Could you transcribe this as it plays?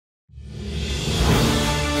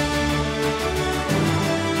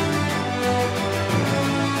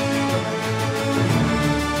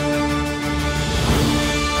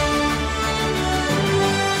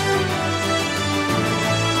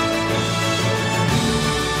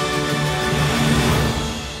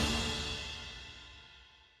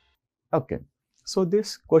Okay. So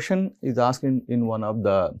this question is asked in one of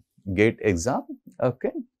the GATE exam,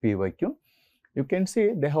 okay, PYQ. You can see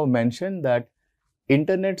they have mentioned that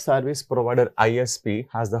Internet Service Provider ISP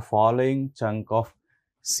has the following chunk of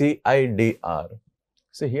CIDR.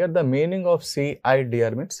 So here the meaning of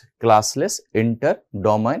CIDR means classless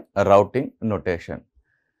inter-domain routing notation.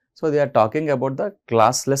 So they are talking about the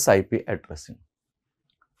classless IP addressing.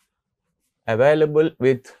 Available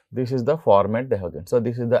with, this is the format they have given. So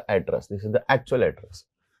this is the address, this is the actual address.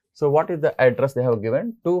 So what is the address they have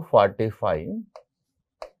given?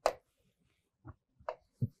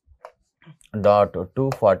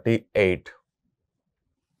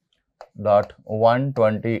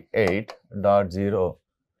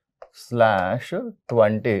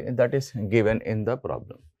 that is given in the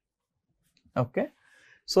problem. Okay.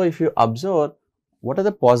 So if you observe, what are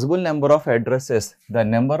the possible number of addresses? The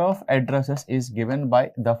number of addresses is given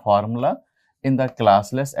by the formula in the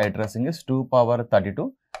classless addressing is 2 power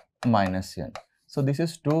 32 minus n. So this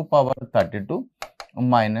is 2 power 32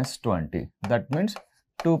 minus 20. That means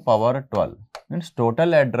 2 power 12. Means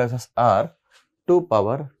total addresses are 2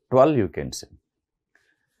 power 12, you can say.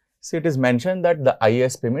 See, it is mentioned that the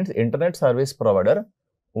ISP means Internet Service Provider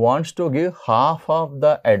wants to give half of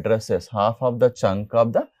the addresses, half of the chunk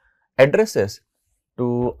of the addresses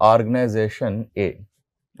to organization A.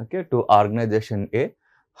 Okay, to organization A,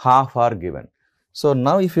 half are given. So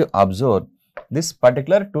now if you observe this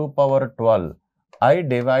particular 2 power 12, I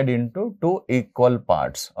divide into 2 equal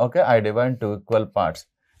parts. Okay, I divide 2 equal parts.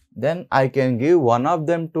 Then I can give one of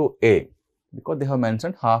them to A, because they have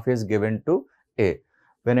mentioned half is given to A.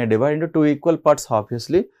 When I divide into 2 equal parts,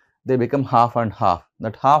 obviously they become half and half.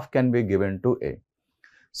 That half can be given to A.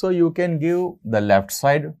 So you can give the left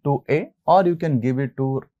side to A, or you can give it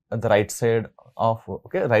to the right side of,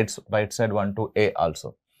 okay, right side one to A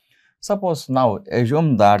also. Suppose now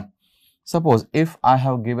assume that, suppose if I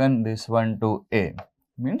have given this one to A,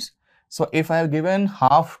 means, so if I have given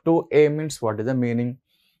half to A means what is the meaning?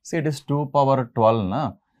 See, it is 2 power 12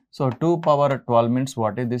 na. So 2 power 12 means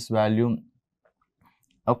what is this value?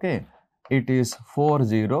 Okay, it is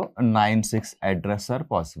 4096 address are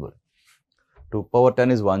possible. 2 power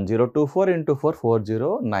 10 is 1024 into 4,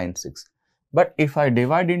 4096. But if I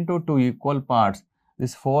divide into 2 equal parts,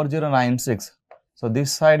 this 4096, so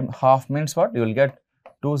this side half means what? You will get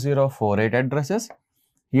 2048 addresses.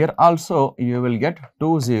 Here also you will get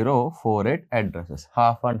 2048 addresses.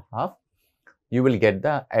 Half and half you will get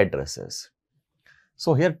the addresses.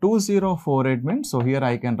 So here 2048 means, so here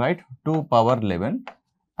I can write 2 power 11,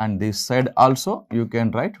 and this side also you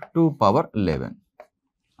can write 2 power 11.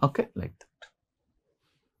 Okay, like that.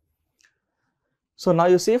 So now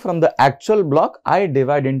you see, from the actual block, I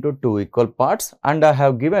divide into 2 equal parts and I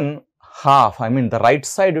have given half, I mean the right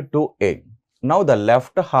side to A. Now the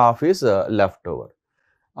left half is left over.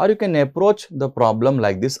 Or you can approach the problem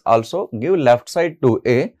like this also, give left side to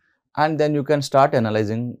A and then you can start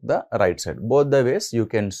analyzing the right side. Both the ways you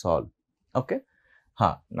can solve. Okay.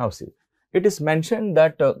 Now see, it is mentioned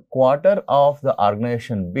that a quarter of the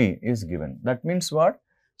organization B is given. That means what?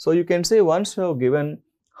 So you can say once you have given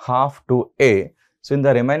half to A, so in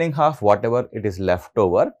the remaining half, whatever it is left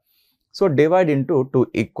over, so divide into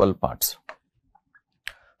 2 equal parts.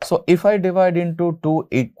 So if I divide into 2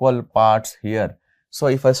 equal parts here, so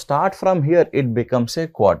if I start from here, it becomes a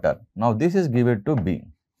quarter. Now this is given to B.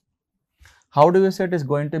 How do you say it is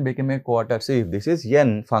going to become a quarter? See, if this is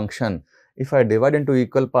n function, if I divide into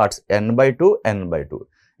equal parts, n by 2, n by 2.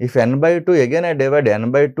 If n by 2, again I divide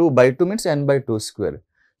n by 2 means n by 2 square.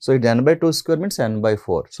 So it n by 2 square means n by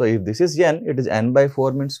 4. So if this is n, it is n by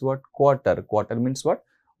 4 means what? Quarter. Quarter means what?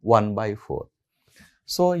 1 by 4.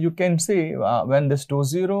 So you can see when this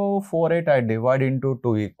 2048 I divide into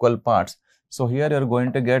 2 equal parts. So here you are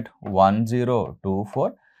going to get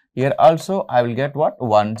 1024. Here also I will get what?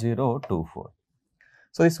 1024.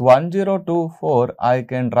 So this 1024 I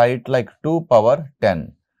can write like 2 power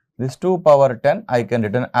 10. This 2 power 10 I can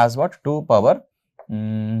written as what? 2 power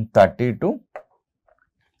 32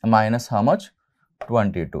 minus how much?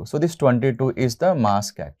 22. So this 22 is the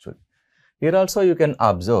mask actually. Here also you can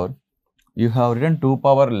observe, you have written 2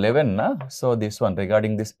 power 11 na? So this one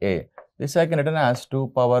regarding this A, this I can written as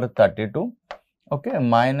 2 power 32, okay,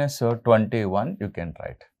 minus 21 you can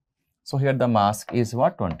write. So here the mask is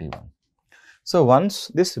what? 21. So once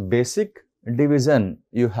this basic division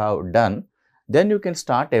you have done, then you can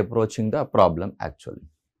start approaching the problem actually.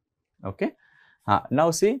 Okay. Now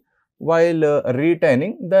see, while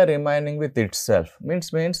retaining the remaining with itself, means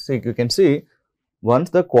see, you can see once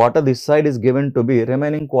the quarter this side is given to be,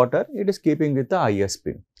 remaining quarter it is keeping with the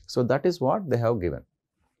ISP. So that is what they have given.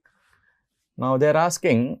 Now they are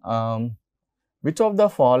asking which of the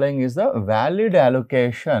following is the valid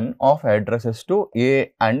allocation of addresses to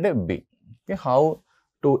A and B. Okay, how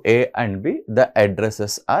to A and B the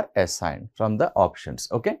addresses are assigned from the options.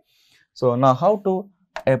 Okay, so now how to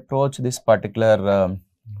approach this particular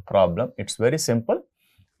problem? It's very simple.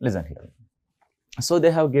 Listen here. So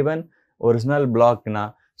they have given original block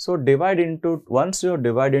na. So divide into, once you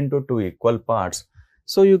divide into two equal parts,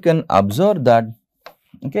 so you can observe that.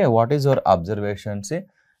 Okay, what is your observation? See,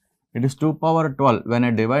 it is 2 power 12. When I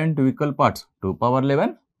divide into equal parts, 2 power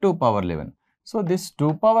 11, 2 power 11. So this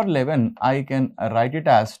 2 power 11, I can write it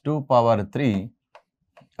as 2 power 3,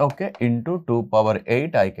 okay, into 2 power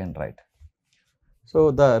 8 I can write.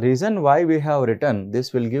 So the reason why we have written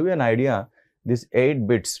this will give you an idea. These 8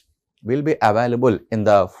 bits will be available in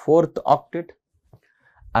the 4th octet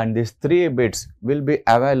and these 3 bits will be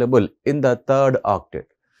available in the 3rd octet.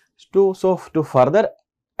 So to further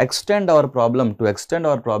extend our problem,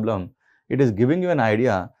 it is giving you an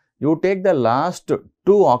idea. You take the last 2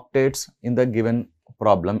 octets in the given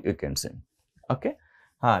problem, you can say. Okay.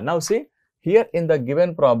 Now see, here in the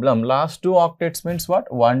given problem, last 2 octets means what?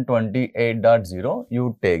 128.0.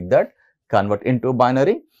 You take that, convert into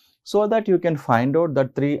binary, so that you can find out the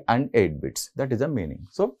 3 and 8 bits. That is the meaning.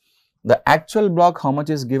 So the actual block, how much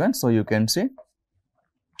is given? So you can see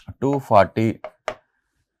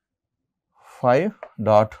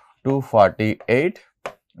 245.248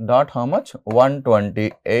 dot how much?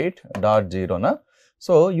 128.0 na.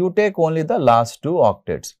 So you take only the last 2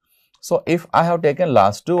 octets. So if I have taken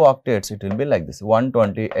last 2 octets, it will be like this,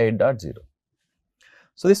 128.0.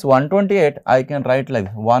 So this 128 I can write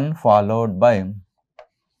like 1 followed by,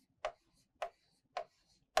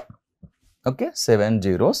 okay, 7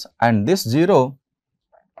 zeros, and this 0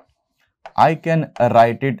 I can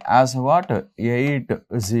write it as what? 8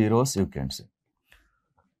 zeros, you can see.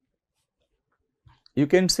 You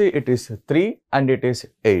can see it is 3 and it is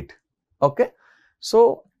 8. Okay.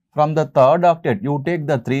 So from the 3rd octet, you take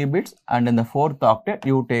the 3 bits and in the 4th octet,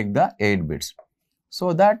 you take the 8 bits.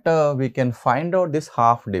 So that we can find out this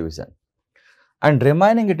half division. And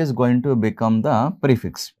remaining, it is going to become the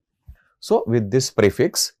prefix. So with this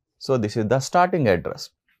prefix, so this is the starting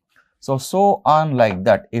address. So on like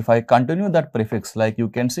that. If I continue that prefix, like you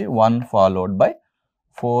can see 1 followed by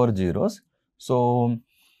 4 zeros. So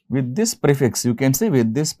with this prefix, you can see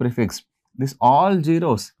with this prefix, this all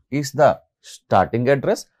zeros is the starting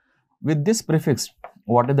address. With this prefix,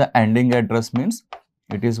 what is the ending address means?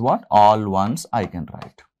 It is what? All ones I can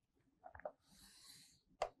write.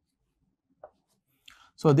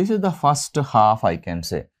 So this is the first half I can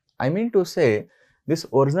say. I mean to say, this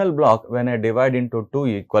original block, when I divide into 2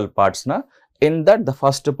 equal parts, na, in that the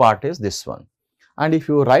first part is this one. And if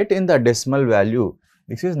you write in the decimal value,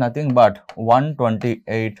 this is nothing but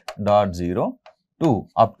 128.02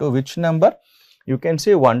 up to which number? You can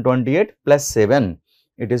say 128 plus 7,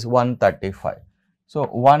 it is 135. So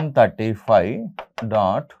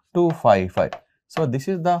 135.255. So this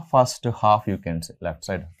is the first half, you can say, left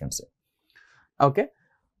side you can say. Okay.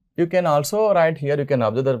 You can also write here, you can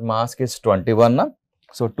observe that mask is 21. Na?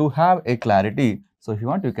 So to have a clarity, so if you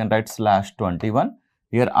want, you can write /21.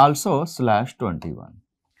 Here also /21.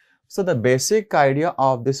 So the basic idea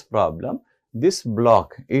of this problem, this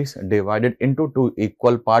block is divided into 2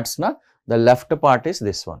 equal parts. Na? The left part is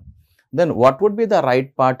this one. Then what would be the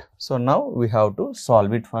right part? So now we have to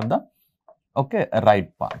solve it for the, okay,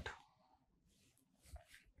 right part.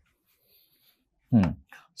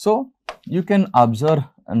 So you can observe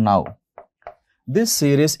now, this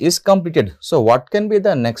series is completed. So what can be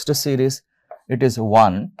the next series? It is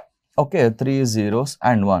 1, okay, 3 zeros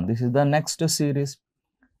and 1. This is the next series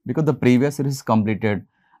because the previous series is completed.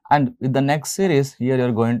 And with the next series, here you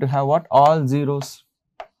are going to have what? All zeros.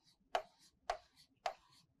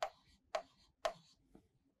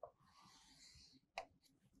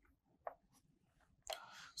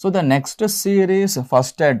 So the next series,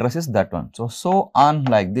 first address is that one. So on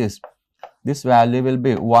like this. This value will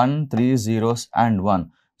be 1, 3 zeros and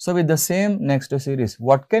 1. So with the same next series,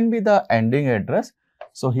 what can be the ending address?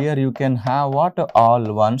 So here you can have what? All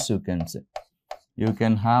ones, you can say. You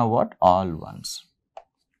can have what? All ones.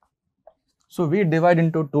 So we divide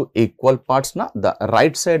into 2 equal parts now. The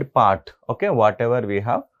right side part, okay, whatever we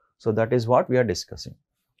have. So that is what we are discussing.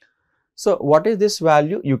 So what is this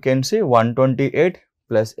value? You can say 128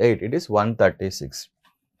 plus 8, it is 136.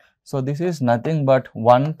 So this is nothing but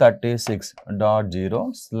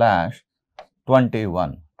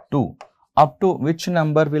 136.0/21 2 up to which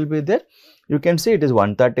number will be there? You can see it is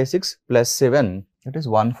 136 plus 7, it is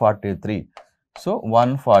 143. So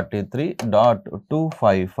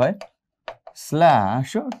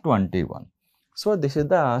 143.255/21. So this is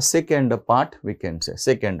the second part, we can say,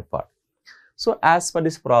 second part. So as for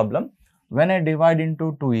this problem, when I divide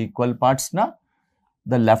into two equal parts now,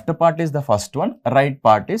 the left part is the first one, right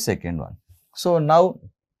part is second one. So now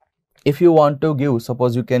if you want to give,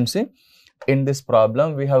 suppose you can see in this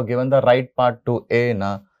problem we have given the right part to A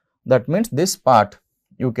now, that means this part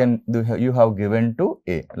you have given to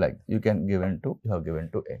A, like you have given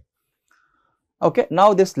to A. Okay,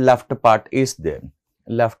 now this left part is there,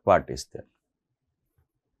 left part is there.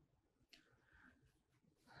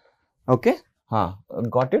 Okay,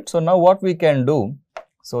 got it. So now what we can do,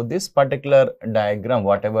 so this particular diagram,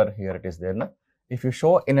 whatever here it is there now, if you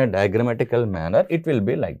show in a diagrammatical manner, it will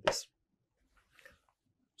be like this.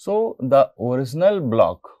 So the original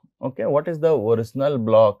block, okay, what is the original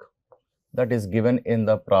block that is given in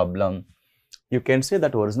the problem? You can say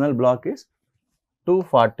that original block is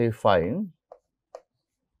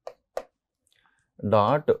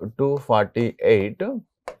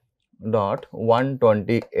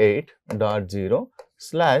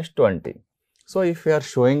So if you are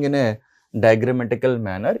showing in a diagrammatical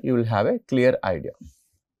manner, you will have a clear idea.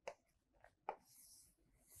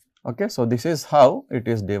 Okay, so this is how it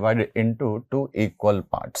is divided into two equal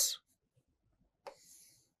parts.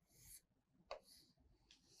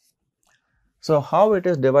 So how it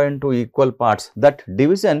is divided into equal parts, that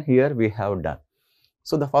division here we have done.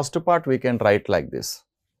 So the first part we can write like this.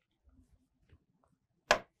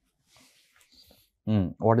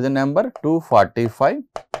 What is the number? 245.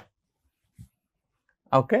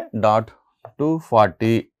 Okay, dot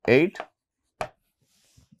 248.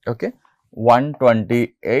 Okay,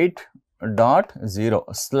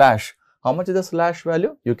 128.0 slash. How much is the slash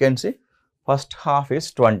value? You can see first half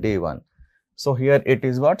is 21. So here it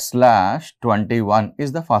is what? Slash 21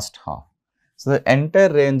 is the first half. So the entire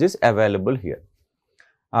range is available here.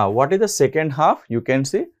 What is the second half? You can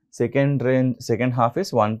see second half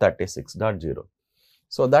is 136.0.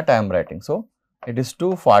 So that I am writing. So it is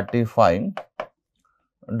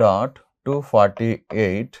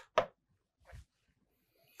 245.248.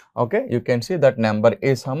 Okay, you can see that number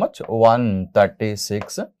is how much?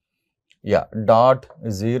 136. Yeah,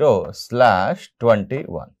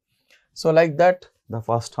 .0/21. So like that, the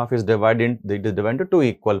first half is divided into two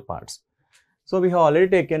equal parts. So we have already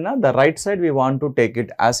taken the right side, we want to take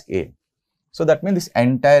it as A. So that means this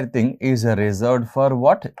entire thing is reserved for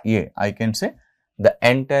what? A. I can say the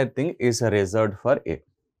entire thing is reserved for A.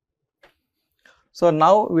 So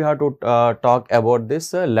now we have to talk about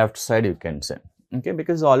this left side, you can say. Okay,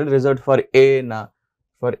 because it's already reserved for A now,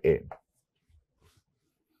 for A.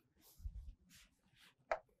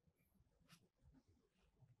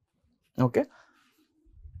 Okay.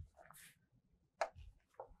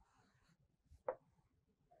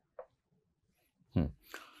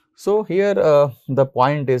 So here the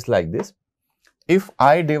point is like this. If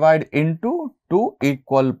I divide into two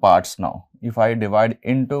equal parts now, if I divide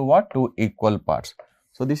into what? Two equal parts.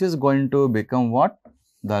 So this is going to become what?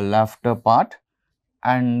 The left part,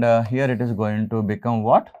 and here it is going to become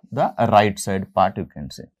what? The right side part, you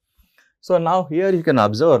can say. So now here you can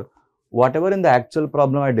observe whatever in the actual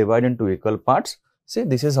problem I divide into equal parts. See,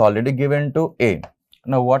 this is already given to A.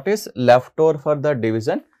 Now what is left over for the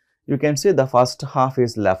division? You can see the first half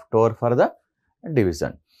is left over for the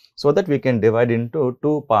division, so that we can divide into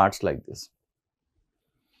two parts like this.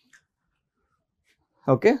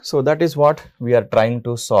 Okay, so that is what we are trying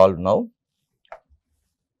to solve now.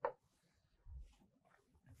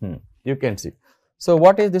 You can see. So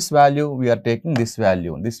what is this value? We are taking this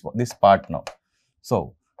value, this part now.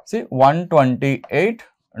 So see,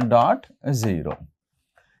 128.0.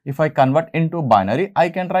 If I convert into binary, I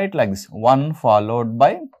can write like this: 1 followed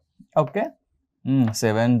by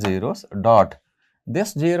 7 zeros dot.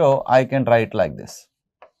 This 0 I can write like this.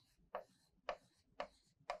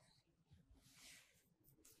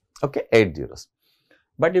 Okay, 8 zeros.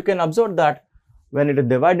 But you can observe that when it is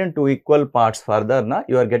divided into equal parts further, now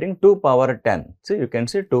you are getting 2 power 10. See, you can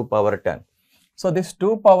see 2 power 10. So this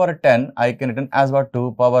 2 power 10 I can written as what?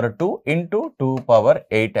 2 power 2 into 2 power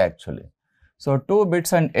 8 actually. So 2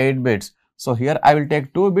 bits and 8 bits. So here I will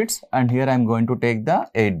take 2 bits and here I am going to take the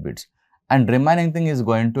 8 bits. And remaining thing is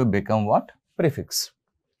going to become what? Prefix.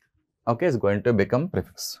 Okay, it's going to become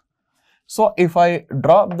prefix. So if I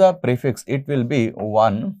drop the prefix, it will be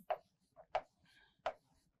 1.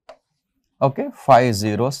 Okay, 5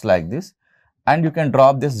 zeros like this, and you can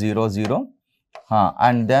drop this 0 0,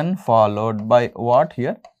 and then followed by what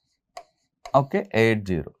here? Okay, 8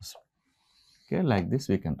 zeros. Okay, like this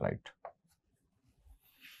we can write.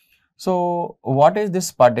 So what is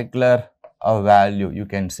this particular value? You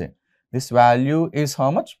can say this value is how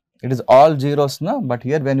much? It is all zeros now, but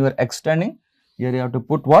here when you are extending, Here you have to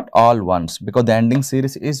put what? All ones, because the ending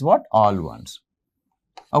series is what? All ones.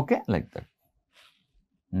 Okay, like that.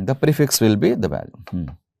 The prefix will be the value.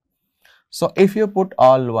 So, if you put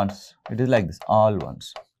all ones, it is like this, all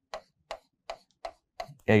ones,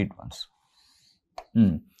 8 ones.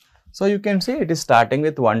 So, you can see it is starting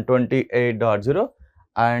with 128.0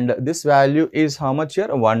 and this value is how much here?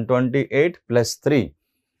 128 plus 3.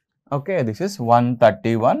 Okay, this is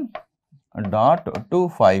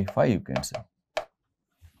 131.255 you can say.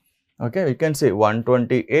 Okay, we can say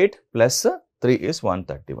 128 plus 3 is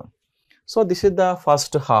 131. So, this is the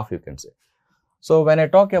first half you can say. So, when I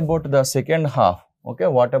talk about the second half, okay,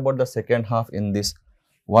 what about the second half in this?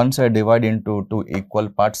 Once I divide into 2 equal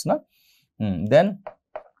parts now, then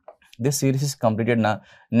this series is completed now.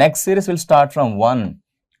 Next series will start from 1,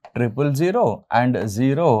 000 and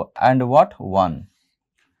 0 and what? 1.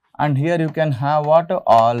 And here you can have what?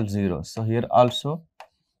 All zeros. So, here also,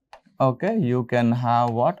 okay, you can have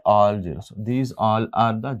what? All zeros. So, these all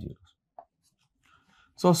are the zeros.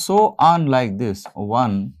 So on like this,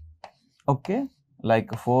 1, okay,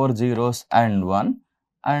 like 4 zeros and 1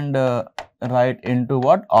 and write into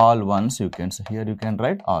what? All ones you can say. Here you can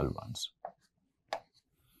write all ones.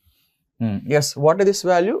 Yes, what is this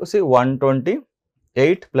value? See,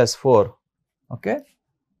 128 plus 4, okay,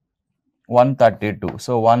 132.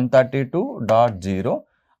 So, 132.0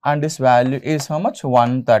 and this value is how much?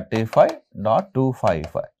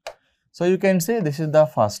 135.255. So, you can say this is the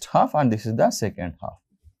first half and this is the second half.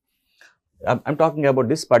 I am talking about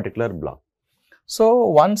this particular block. So,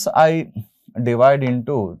 once I divide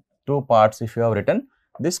into 2 parts, if you have written,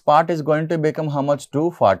 this part is going to become how much?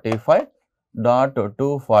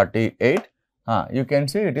 245.248. You can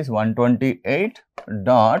see it is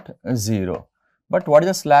 128.0. But what is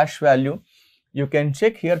the slash value? You can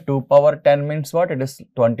check here 2 power 10 means what? It is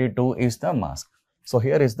 22 is the mask. So,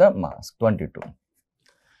 here is the mask 22.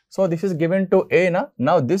 So, this is given to A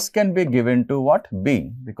now this can be given to what?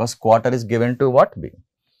 B, because quarter is given to what? B.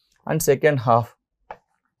 And second half,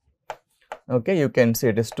 okay, you can see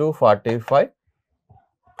it is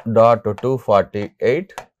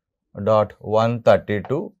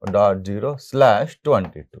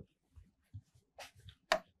 245.248.132.0/22.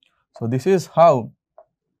 So, this is how,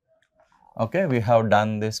 okay, we have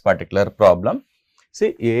done this particular problem.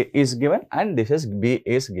 See, A is given and this is B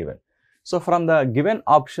is given. So, from the given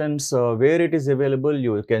options where it is available,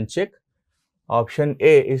 you can check. Option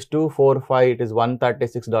A is 245, it is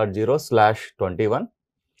 136.0/21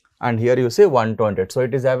 and here you say 128. So,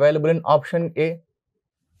 it is available in option A.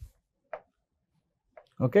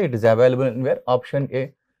 Okay, it is available in where? Option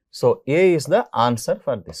A. So, A is the answer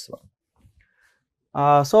for this one.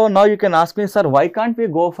 So, now you can ask me, sir, why can't we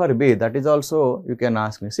go for B? That is also you can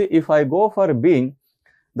ask me. See, if I go for B,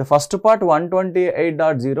 the first part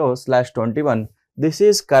 128.0/21, this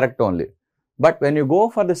is correct only. But when you go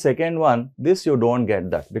for the second one, this you don't get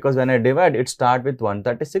that, because when I divide, it start with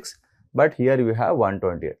 136, but here you have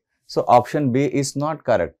 128. So, option B is not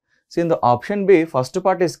correct. See, in the option B, first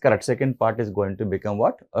part is correct, second part is going to become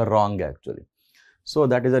what? Wrong actually. So,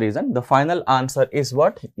 that is the reason. The final answer is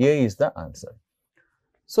what? A is the answer.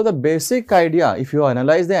 So, the basic idea, if you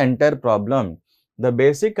analyze the entire problem, the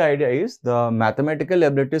basic idea is the mathematical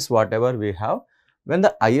abilities whatever we have, when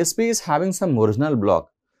the ISP is having some original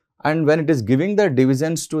block and when it is giving the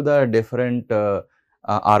divisions to the different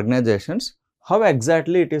organizations, how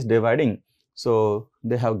exactly it is dividing. So,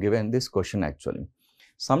 they have given this question actually.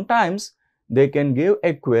 Sometimes they can give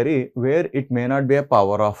a query where it may not be a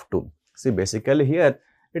power of 2. See, basically here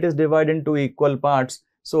it is divided into equal parts.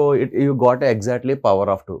 So, you got exactly power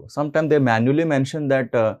of 2. Sometimes they manually mention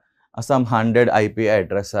that some 100 IP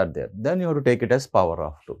address are there, then you have to take it as power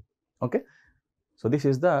of 2. Okay. So, this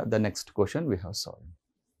is the next question we have solved.